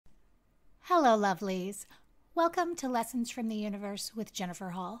Hello, lovelies. Welcome to Lessons from the Universe with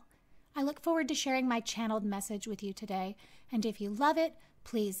Jennifer Hall. I look forward to sharing my channeled message with you today, and if you love it,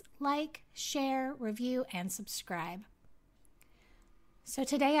 please like, share, review, and subscribe. So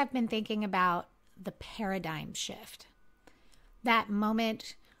today I've been thinking about the paradigm shift. That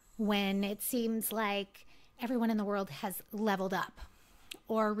moment when it seems like everyone in the world has leveled up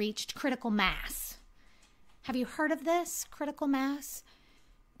or reached critical mass. Have you heard of this, critical mass?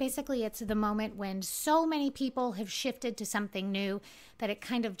 Basically, it's the moment when so many people have shifted to something new that it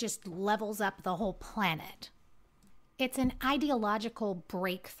kind of just levels up the whole planet. It's an ideological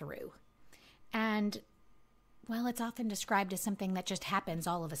breakthrough. And, well, it's often described as something that just happens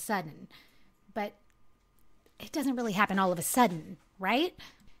all of a sudden. But it doesn't really happen all of a sudden, right?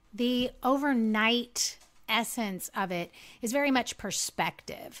 The overnight essence of it is very much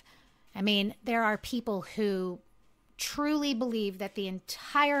perspective. I mean, there are people who truly believe that the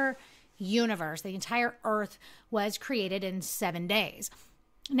entire universe, the entire earth was created in 7 days.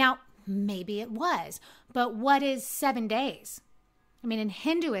 Now, maybe it was, but what is 7 days? I mean, in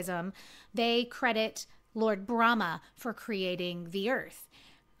Hinduism, they credit Lord Brahma for creating the earth.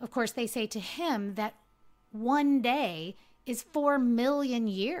 Of course, they say to him that 1 day is 4 million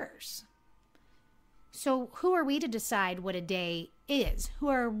years. So who are we to decide what a day is? Who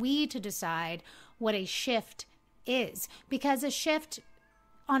are we to decide what a shift is? Because a shift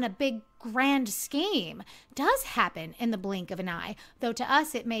on a big grand scheme does happen in the blink of an eye, though to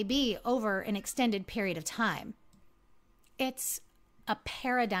us it may be over an extended period of time. It's a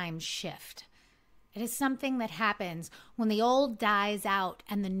paradigm shift. It is something that happens when the old dies out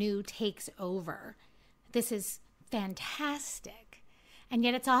and the new takes over. This is fantastic. And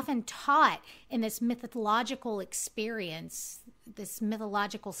yet it's often taught in this mythological experience, this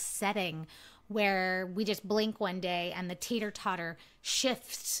mythological setting where we just blink one day and the teeter-totter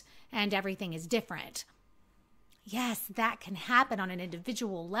shifts and everything is different. Yes, that can happen on an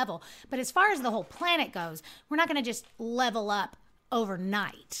individual level. But as far as the whole planet goes, we're not going to just level up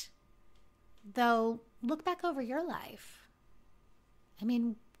overnight. Though, look back over your life. I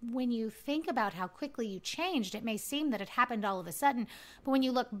mean, when you think about how quickly you changed, it may seem that it happened all of a sudden. But when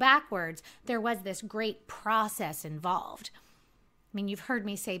you look backwards, there was this great process involved. I mean, you've heard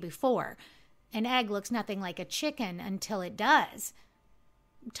me say before, an egg looks nothing like a chicken until it does.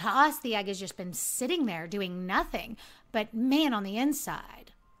 To us, the egg has just been sitting there doing nothing. But man, on the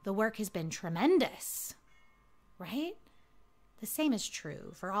inside, the work has been tremendous. Right? The same is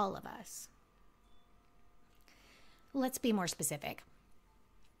true for all of us. Let's be more specific.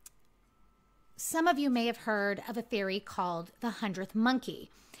 Some of you may have heard of a theory called the 100th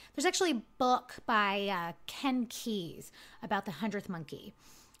monkey. There's actually a book by Ken Keyes about the 100th monkey.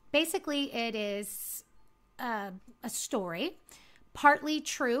 Basically, it is a story, partly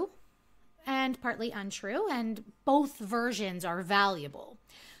true and partly untrue, and both versions are valuable.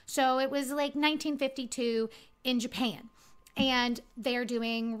 So it was like 1952 in Japan, and they're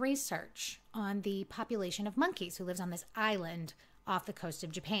doing research on the population of monkeys who lives on this island off the coast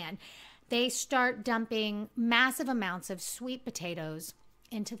of Japan. They start dumping massive amounts of sweet potatoes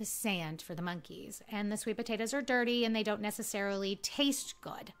into the sand for the monkeys. And the sweet potatoes are dirty and they don't necessarily taste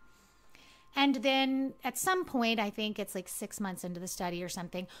good. And then at some point, I think it's like 6 months into the study or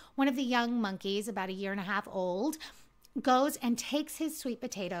something, one of the young monkeys, about 1.5 years old, goes and takes his sweet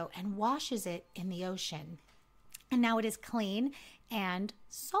potato and washes it in the ocean. And now it is clean and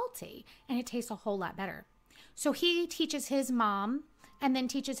salty, and it tastes a whole lot better. So he teaches his mom and then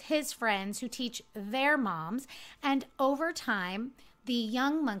teaches his friends who teach their moms. And over time, the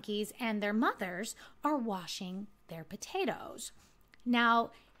young monkeys and their mothers are washing their potatoes.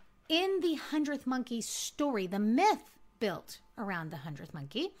 Now, in the 100th monkey story, the myth built around the 100th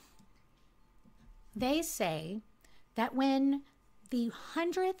monkey, they say that when the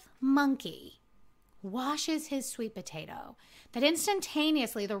 100th monkey washes his sweet potato, that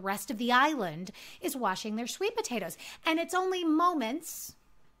instantaneously the rest of the island is washing their sweet potatoes. And it's only moments,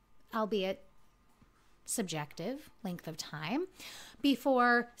 albeit subjective length of time,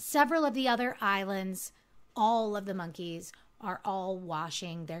 before several of the other islands, all of the monkeys are all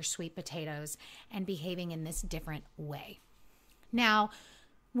washing their sweet potatoes and behaving in this different way. Now,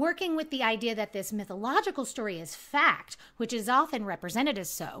 working with the idea that this mythological story is fact, which is often represented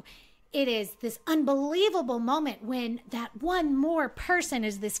as so, it is this unbelievable moment when that one more person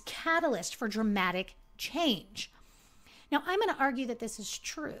is this catalyst for dramatic change. Now, I'm going to argue that this is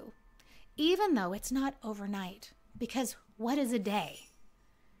true, even though it's not overnight, because what is a day?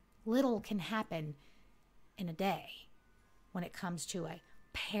 Little can happen in a day when it comes to a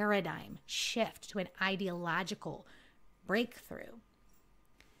paradigm shift, to an ideological breakthrough.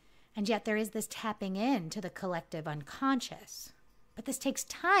 And yet there is this tapping into the collective unconscious. But this takes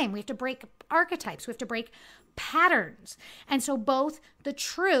time. We have to break archetypes. We have to break patterns. And so both the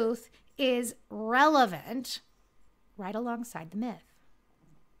truth is relevant right alongside the myth.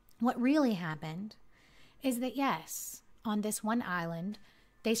 What really happened is that, yes, on this one island,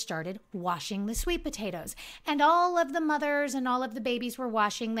 they started washing the sweet potatoes. And all of the mothers and all of the babies were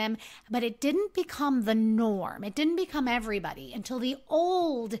washing them. But it didn't become the norm. It didn't become everybody until the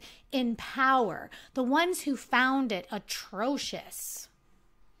old in power, the ones who found it atrocious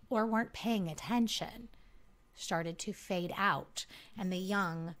or weren't paying attention, started to fade out and the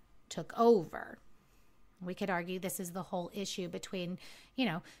young took over. We could argue this is the whole issue between,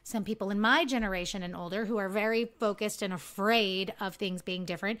 some people in my generation and older who are very focused and afraid of things being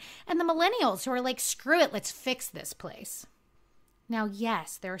different, and the millennials who are like, screw it, let's fix this place. Now,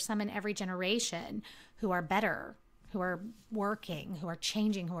 yes, there are some in every generation who are better, who are working, who are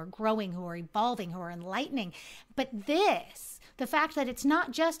changing, who are growing, who are evolving, who are enlightening. But the fact that it's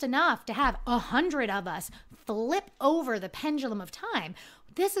not just enough to have 100 of us flip over the pendulum of time,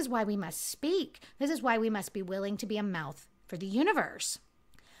 this is why we must speak. This is why we must be willing to be a mouth for the universe.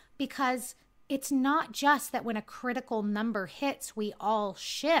 Because it's not just that when a critical number hits, we all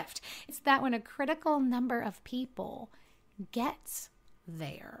shift. It's that when a critical number of people gets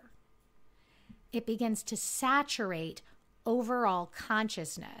there, it begins to saturate overall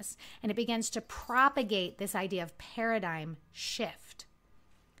consciousness, and it begins to propagate this idea of paradigm shift.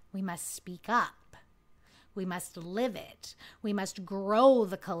 We must speak up. We must live it. We must grow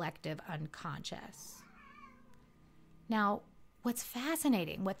the collective unconscious. Now, what's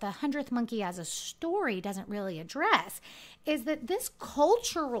fascinating, what the 100th Monkey as a story doesn't really address, is that this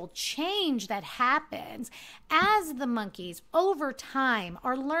cultural change that happens as the monkeys over time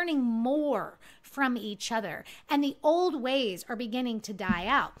are learning more from each other and the old ways are beginning to die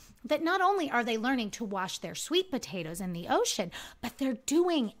out, that not only are they learning to wash their sweet potatoes in the ocean, but they're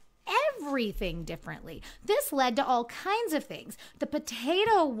doing everything differently. This led to all kinds of things. The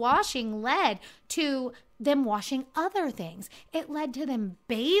potato washing led to them washing other things. It led to them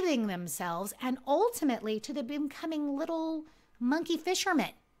bathing themselves and ultimately to them becoming little monkey fishermen.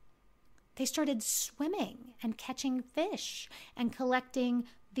 They started swimming and catching fish and collecting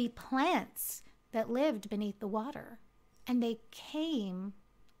the plants that lived beneath the water. And they came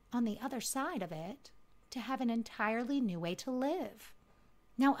on the other side of it to have an entirely new way to live.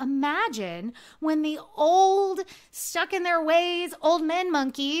 Now imagine when the old, stuck in their ways, old men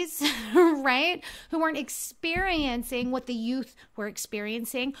monkeys, right, who weren't experiencing what the youth were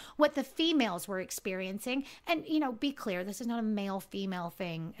experiencing, what the females were experiencing. And, be clear, this is not a male-female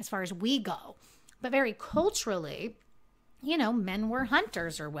thing as far as we go, but very culturally, men were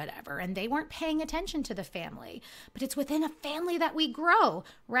hunters or whatever, and they weren't paying attention to the family. But it's within a family that we grow,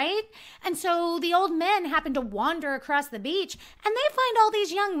 right? And so the old men happen to wander across the beach, and they find all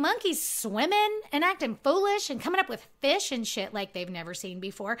these young monkeys swimming and acting foolish and coming up with fish and shit like they've never seen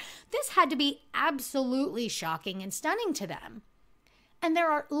before. This had to be absolutely shocking and stunning to them. And there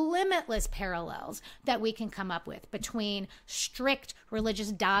are limitless parallels that we can come up with between strict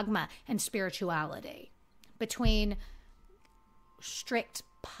religious dogma and spirituality, between strict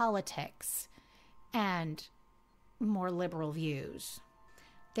politics and more liberal views.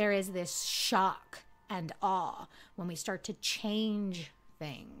 There is this shock and awe when we start to change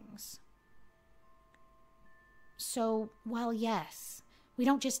things. So while yes, we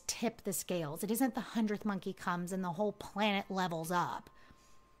don't just tip the scales, it isn't the 100th monkey comes and the whole planet levels up,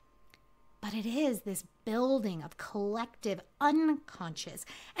 but it is this building of collective unconscious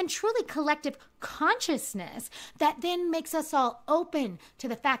and truly collective consciousness that then makes us all open to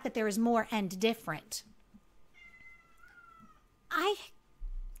the fact that there is more and different.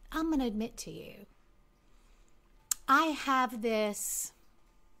 I'm going to admit to you, I have this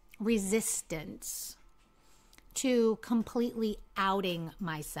resistance to completely outing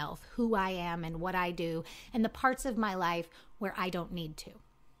myself, who I am and what I do, and the parts of my life where I don't need to.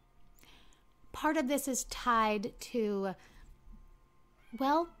 Part of this is tied to,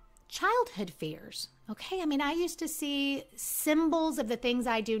 childhood fears. Okay, I used to see symbols of the things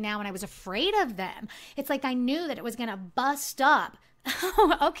I do now and I was afraid of them. It's like I knew that it was going to bust up.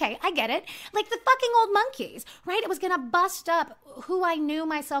 Okay, I get it. Like the fucking old monkeys, right? It was going to bust up who I knew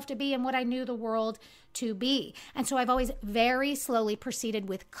myself to be and what I knew the world to be. And so I've always very slowly proceeded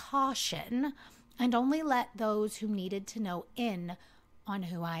with caution and only let those who needed to know in on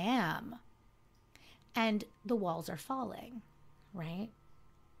who I am. And the walls are falling, right?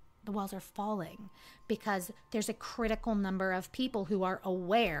 The walls are falling because there's a critical number of people who are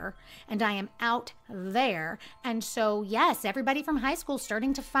aware, and I am out there. And so, yes, everybody from high school is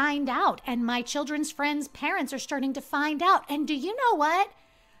starting to find out, and my children's friends' parents are starting to find out. And do you know what?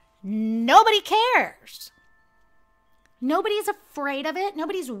 Nobody cares. Nobody's afraid of it.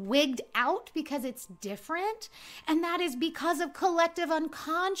 Nobody's wigged out because it's different. And that is because of collective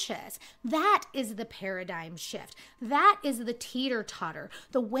unconscious. That is the paradigm shift. That is the teeter-totter,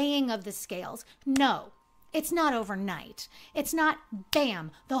 the weighing of the scales. No, it's not overnight. It's not, bam,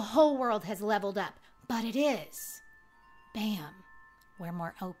 the whole world has leveled up. But it is. Bam, we're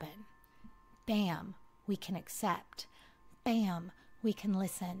more open. Bam, we can accept. Bam, we can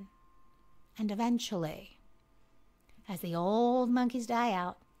listen. And eventually, as the old monkeys die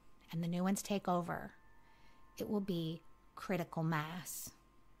out and the new ones take over, it will be critical mass.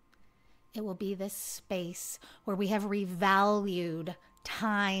 It will be this space where we have revalued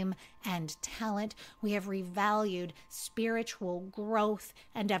time and talent. We have revalued spiritual growth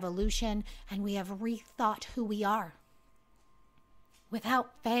and evolution, and we have rethought who we are.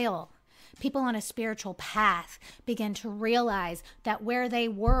 Without fail, people on a spiritual path begin to realize that where they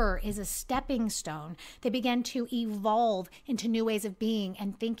were is a stepping stone. They begin to evolve into new ways of being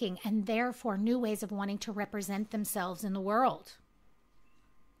and thinking, and therefore new ways of wanting to represent themselves in the world.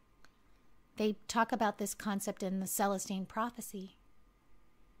 They talk about this concept in the Celestine prophecy,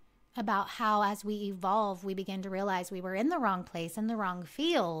 about how as we evolve, we begin to realize we were in the wrong place, in the wrong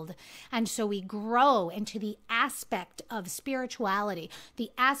field. And so we grow into the aspect of spirituality,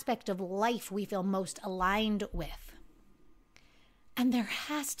 the aspect of life we feel most aligned with. And there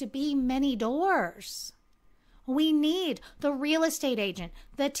has to be many doors. We need the real estate agent,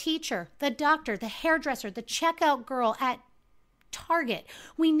 the teacher, the doctor, the hairdresser, the checkout girl at Target.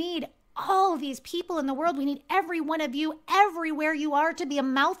 We need all these people in the world. We need every one of you, everywhere you are, to be a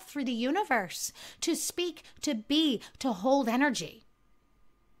mouth through the universe, to speak, to be, to hold energy.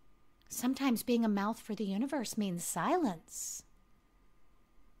 Sometimes being a mouth for the universe means silence.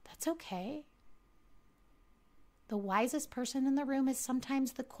 That's okay. The wisest person in the room is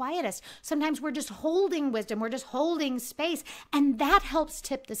sometimes the quietest. Sometimes we're just holding wisdom. We're just holding space. And that helps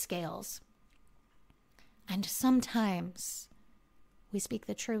tip the scales. And sometimes we speak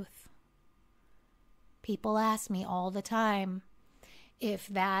the truth. People ask me all the time if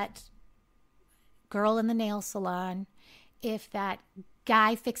that girl in the nail salon, if that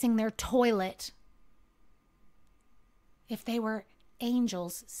guy fixing their toilet, if they were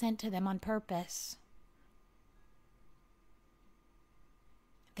angels sent to them on purpose.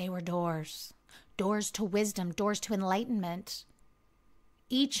 They were doors. Doors to wisdom, doors to enlightenment.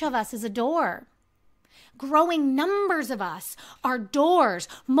 Each of us is a door. Growing numbers of us are doors.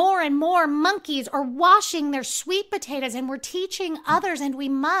 More and more monkeys are washing their sweet potatoes, and we're teaching others, and we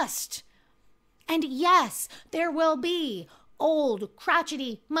must. And yes, there will be old,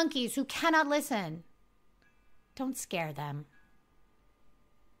 crotchety monkeys who cannot listen. Don't scare them.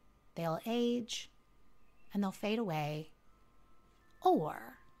 They'll age, and they'll fade away.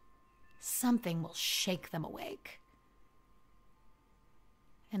 Or something will shake them awake.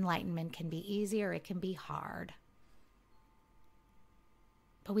 Enlightenment can be easy or it can be hard.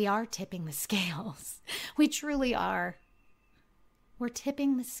 But we are tipping the scales. We truly are. We're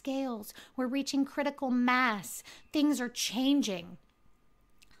tipping the scales. We're reaching critical mass. Things are changing.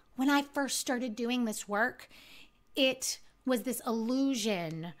 When I first started doing this work, it was this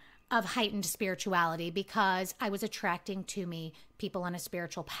illusion of heightened spirituality because I was attracting to me people on a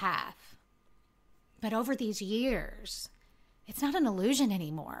spiritual path. But over these years, it's not an illusion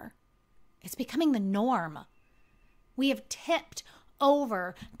anymore. It's becoming the norm. We have tipped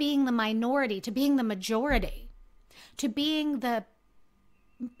over being the minority to being the majority, to being the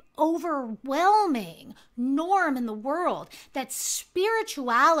overwhelming norm in the world, that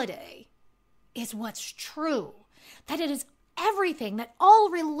spirituality is what's true, that it is everything, that all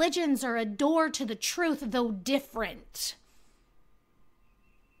religions are a door to the truth, though different.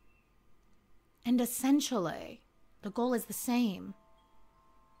 And essentially, the goal is the same.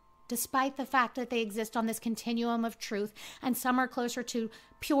 Despite the fact that they exist on this continuum of truth, and some are closer to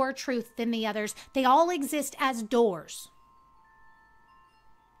pure truth than the others, they all exist as doors.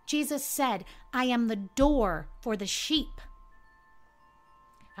 Jesus said, "I am the door for the sheep."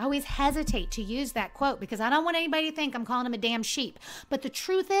 I always hesitate to use that quote because I don't want anybody to think I'm calling them a damn sheep. But the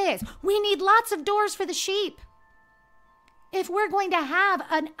truth is, we need lots of doors for the sheep. If we're going to have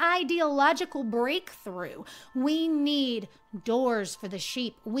an ideological breakthrough, we need doors for the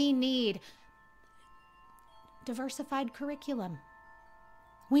sheep. We need diversified curriculum.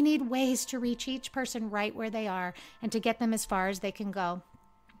 We need ways to reach each person right where they are and to get them as far as they can go.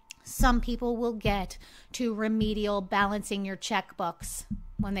 Some people will get to remedial balancing your checkbooks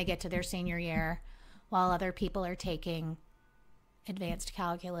when they get to their senior year, while other people are taking advanced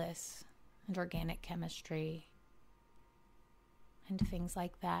calculus and organic chemistry and things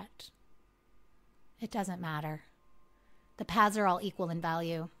like that. It doesn't matter. The paths are all equal in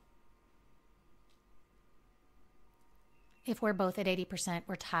value. If we're both at 80%,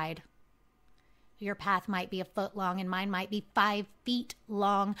 we're tied. Your path might be a foot long and mine might be 5 feet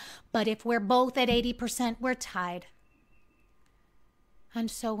long, but if we're both at 80%, we're tied. And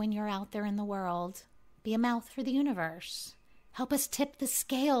so when you're out there in the world, be a mouth for the universe. Help us tip the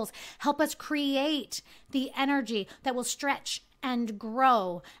scales. Help us create the energy that will stretch and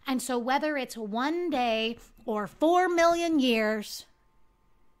grow. And so whether it's one day or 4 million years,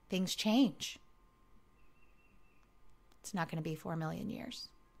 things change. It's not going to be 4 million years.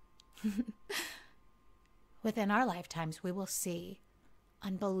 Within our lifetimes, we will see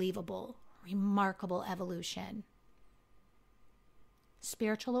unbelievable, remarkable evolution.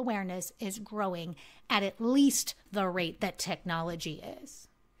 Spiritual awareness is growing at least the rate that technology is.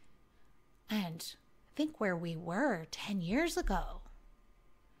 And think where we were 10 years ago.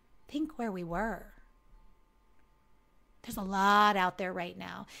 Think where we were. There's a lot out there right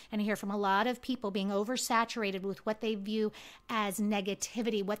now. And I hear from a lot of people being oversaturated with what they view as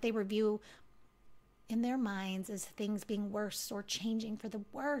negativity, what they review in their minds as things being worse or changing for the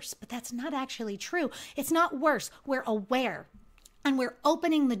worse. But that's not actually true. It's not worse. We're aware. And we're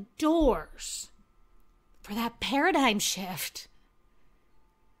opening the doors for that paradigm shift.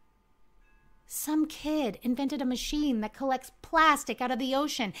 Some kid invented a machine that collects plastic out of the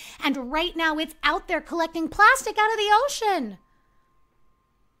ocean. And right now it's out there collecting plastic out of the ocean.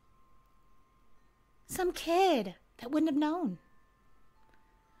 Some kid that wouldn't have known.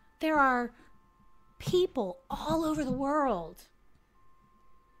 There are people all over the world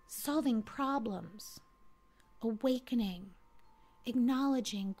solving problems, awakening,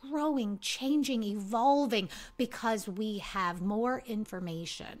 acknowledging, growing, changing, evolving because we have more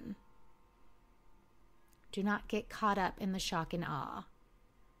information. Do not get caught up in the shock and awe.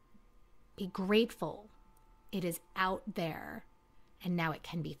 Be grateful. It is out there and now it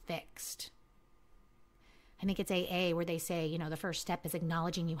can be fixed. I think it's AA where they say, the first step is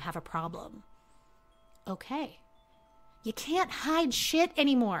acknowledging you have a problem. Okay. You can't hide shit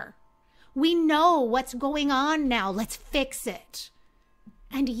anymore. We know what's going on now. Let's fix it.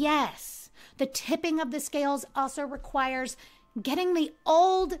 And yes, the tipping of the scales also requires getting the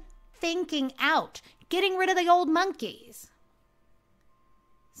old thinking out, getting rid of the old monkeys.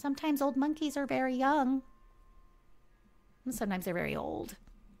 Sometimes old monkeys are very young, and sometimes they're very old.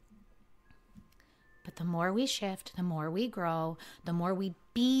 But the more we shift, the more we grow, the more we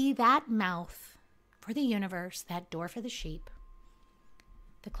be that mouth for the universe, that door for the sheep,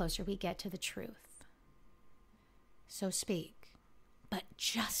 the closer we get to the truth. So speak, but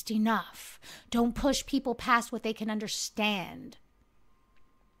just enough. Don't push people past what they can understand.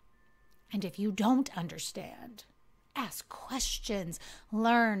 And if you don't understand, ask questions,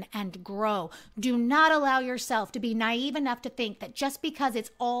 learn, and grow. Do not allow yourself to be naive enough to think that just because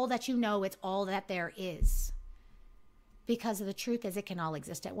it's all that you know, it's all that there is. Because the truth is, it can all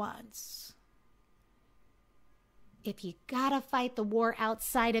exist at once. If you gotta fight the war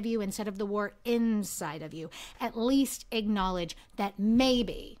outside of you instead of the war inside of you, at least acknowledge that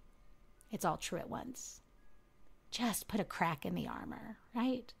maybe it's all true at once. Just put a crack in the armor,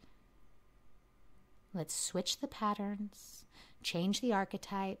 right? Let's switch the patterns, change the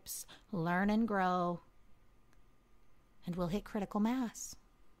archetypes, learn and grow, and we'll hit critical mass.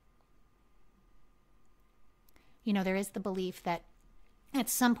 There is the belief that at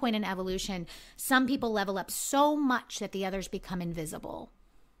some point in evolution, some people level up so much that the others become invisible.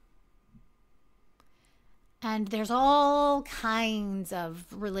 And there's all kinds of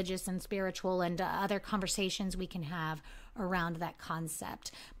religious and spiritual and other conversations we can have around that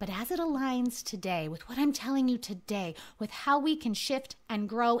concept. But as it aligns today with what I'm telling you today, with how we can shift and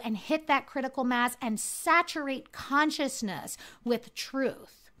grow and hit that critical mass and saturate consciousness with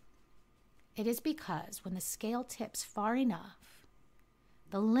truth, it is because when the scale tips far enough,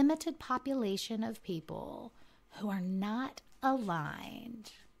 the limited population of people who are not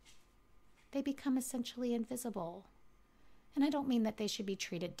aligned, they become essentially invisible. And I don't mean that they should be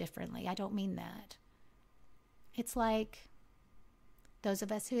treated differently. I don't mean that. It's like those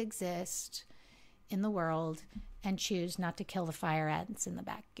of us who exist in the world and choose not to kill the fire ants in the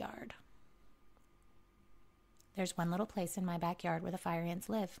backyard. There's one little place in my backyard where the fire ants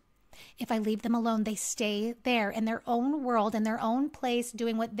live. If I leave them alone, they stay there in their own world, in their own place,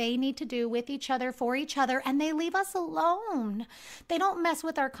 doing what they need to do with each other, for each other, and they leave us alone. They don't mess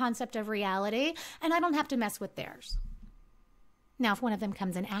with our concept of reality, and I don't have to mess with theirs. Now, if one of them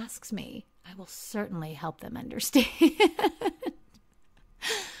comes and asks me, I will certainly help them understand.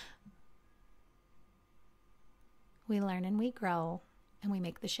 We learn and we grow, and we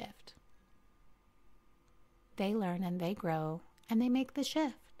make the shift. They learn and they grow, and they make the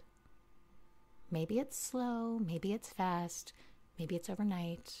shift. Maybe it's slow, maybe it's fast, maybe it's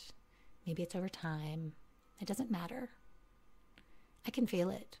overnight, maybe it's over time. It doesn't matter. I can feel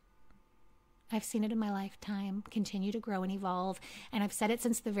it. I've seen it in my lifetime continue to grow and evolve, and I've said it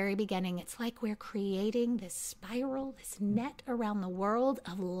since the very beginning. It's like we're creating this spiral, this net around the world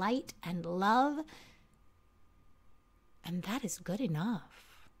of light and love, and that is good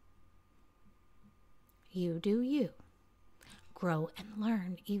enough. You do you. Grow and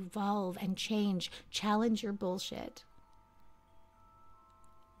learn, evolve and change, challenge your bullshit.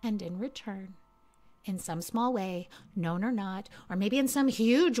 And in return, in some small way, known or not, or maybe in some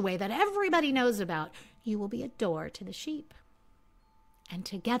huge way that everybody knows about, you will be a door to the sheep. And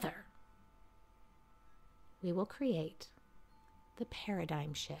together, we will create the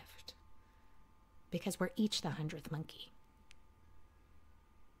paradigm shift, because we're each the 100th monkey.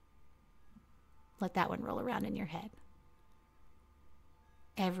 Let that one roll around in your head.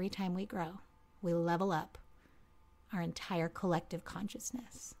 Every time we grow, we level up our entire collective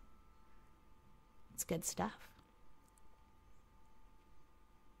consciousness. It's good stuff.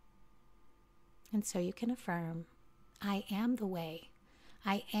 And so you can affirm, I am the way.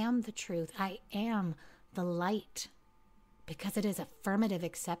 I am the truth. I am the light, because it is affirmative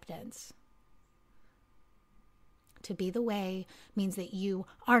acceptance. To be the way means that you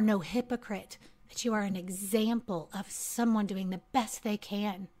are no hypocrite, that you are an example of someone doing the best they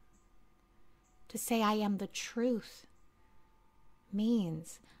can. To say I am the truth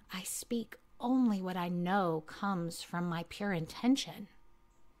means I speak only what I know comes from my pure intention.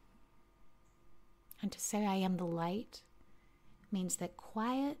 And to say I am the light means that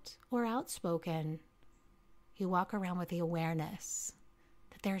quiet or outspoken, you walk around with the awareness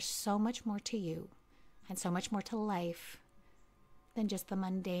that there's so much more to you and so much more to life than just the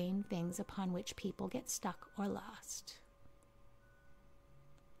mundane things upon which people get stuck or lost.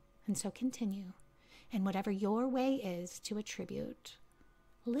 And so continue in whatever your way is to attribute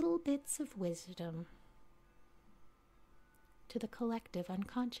little bits of wisdom to the collective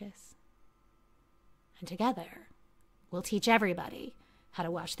unconscious. And together, we'll teach everybody how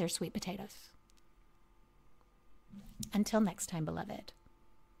to wash their sweet potatoes. Until next time, beloved,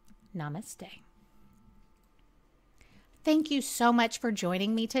 namaste. Thank you so much for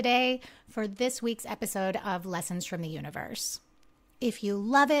joining me today for this week's episode of Lessons from the Universe. If you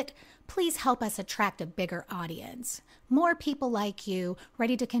love it, please help us attract a bigger audience, more people like you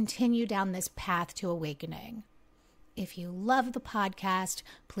ready to continue down this path to awakening. If you love the podcast,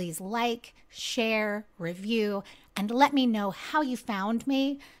 please like, share, review, and let me know how you found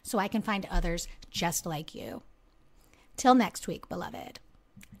me so I can find others just like you. Till next week, beloved.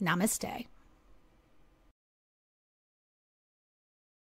 Namaste.